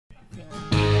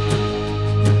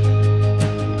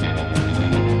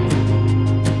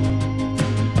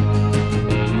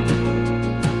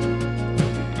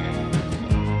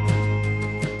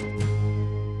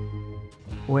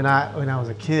when I was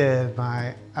a kid,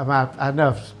 I know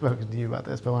I've spoken to you about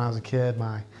this, but when I was a kid,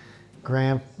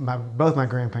 both my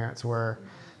grandparents were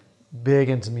big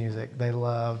into music. They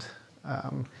loved.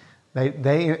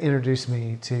 They introduced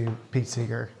me to Pete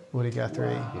Seeger, Woody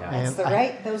Guthrie. Wow. Yeah. And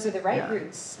Those are the right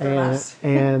roots for and, us.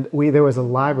 And there was a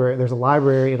library. There's a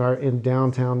library in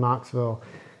downtown Knoxville,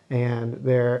 and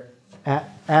there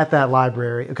at that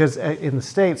library, because in the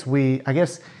States I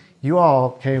guess you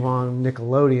all came on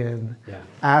Nickelodeon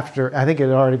after, I think it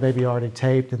already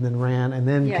taped and then ran and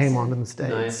then came on to the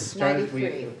States.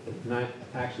 93.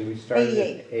 Actually, we started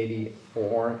in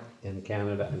 84 in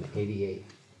Canada and 88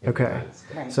 in the United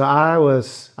States. Right. So I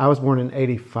was born in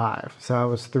 85, so I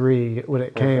was 3 when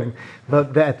it came.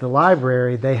 But at the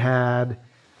library, they had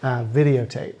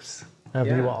videotapes of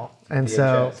you all. And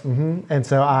VHS.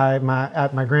 so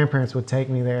my grandparents would take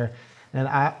me there, and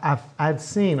I'd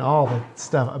seen all the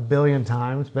stuff a billion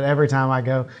times, but every time I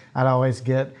go,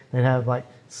 they'd have like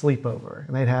sleepover,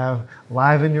 and they'd have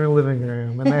live in your living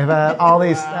room, and they've had all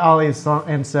these songs.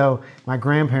 And so my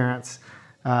grandparents,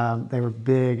 they were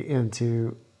big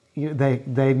into,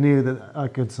 they knew that a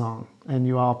good song, and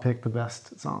you all picked the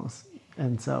best songs.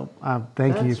 And so,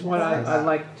 thank you. That's what I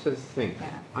like to think.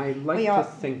 Yeah. I like to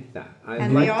think that. I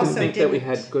and we like to also think that we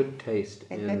had good taste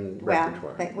in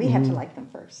repertoire. But we had to like them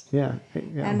first. Yeah.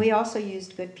 And we also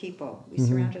used good people. We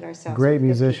surrounded ourselves Great with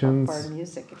musicians. good people for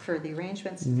music, for the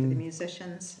arrangements, for the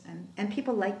musicians, and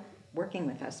people liked working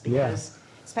with us because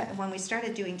when we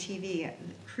started doing TV,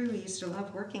 the crew used to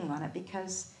love working on it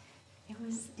because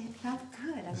it felt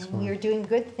good. I mean, we were doing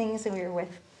good things, and we were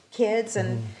with kids,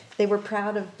 and they were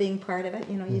proud of being part of it.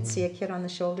 You know, you'd see a kid on the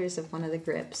shoulders of one of the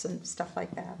grips and stuff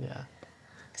like that. Yeah.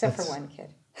 Except for one kid.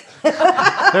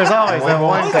 There's always that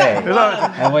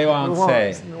one. And we won't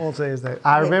say. Won't say his name.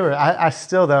 I remember. I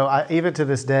still though. Even to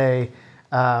this day,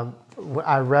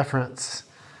 I reference.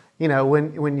 You know,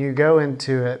 when you go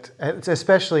into it, it's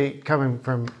especially coming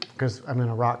from, because I'm in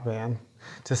a rock band,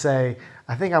 to say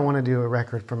I think I want to do a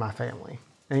record for my family.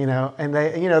 And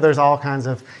there's all kinds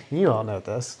of, you all know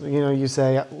this, you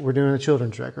say we're doing a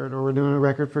children's record or we're doing a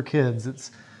record for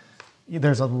kids.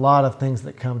 There's a lot of things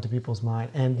that come to people's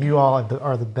mind, and you all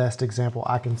are the best example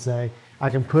I can say. I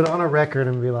can put on a record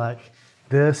and be like,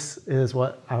 this is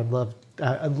what I would love,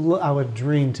 I would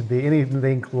dream to be,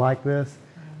 anything like this,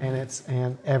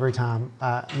 and every time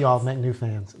you all make new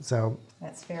fans. So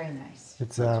That's very nice.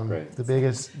 It's the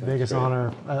biggest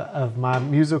honor of my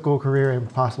musical career and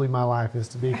possibly my life is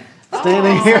to be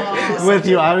standing here with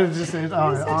you. I was just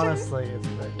honestly, it's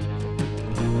great.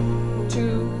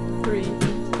 2, 3, 4.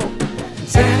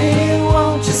 Daddy,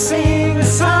 won't you sing a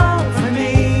song for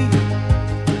me?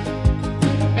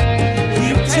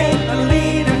 You take the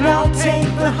lead and I'll take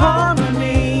the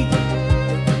harmony.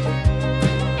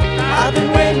 I've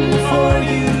been waiting for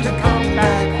you to come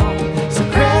back home, so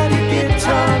grab your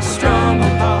guitar, strum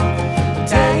along.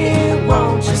 Daddy,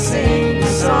 won't you sing a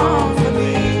song for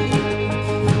me?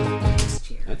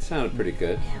 That sounded pretty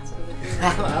good.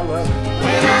 I love it.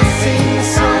 When I sing a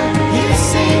song, you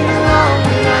sing along.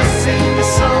 When I sing a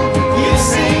song, you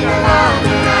sing along.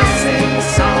 When I sing a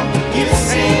song,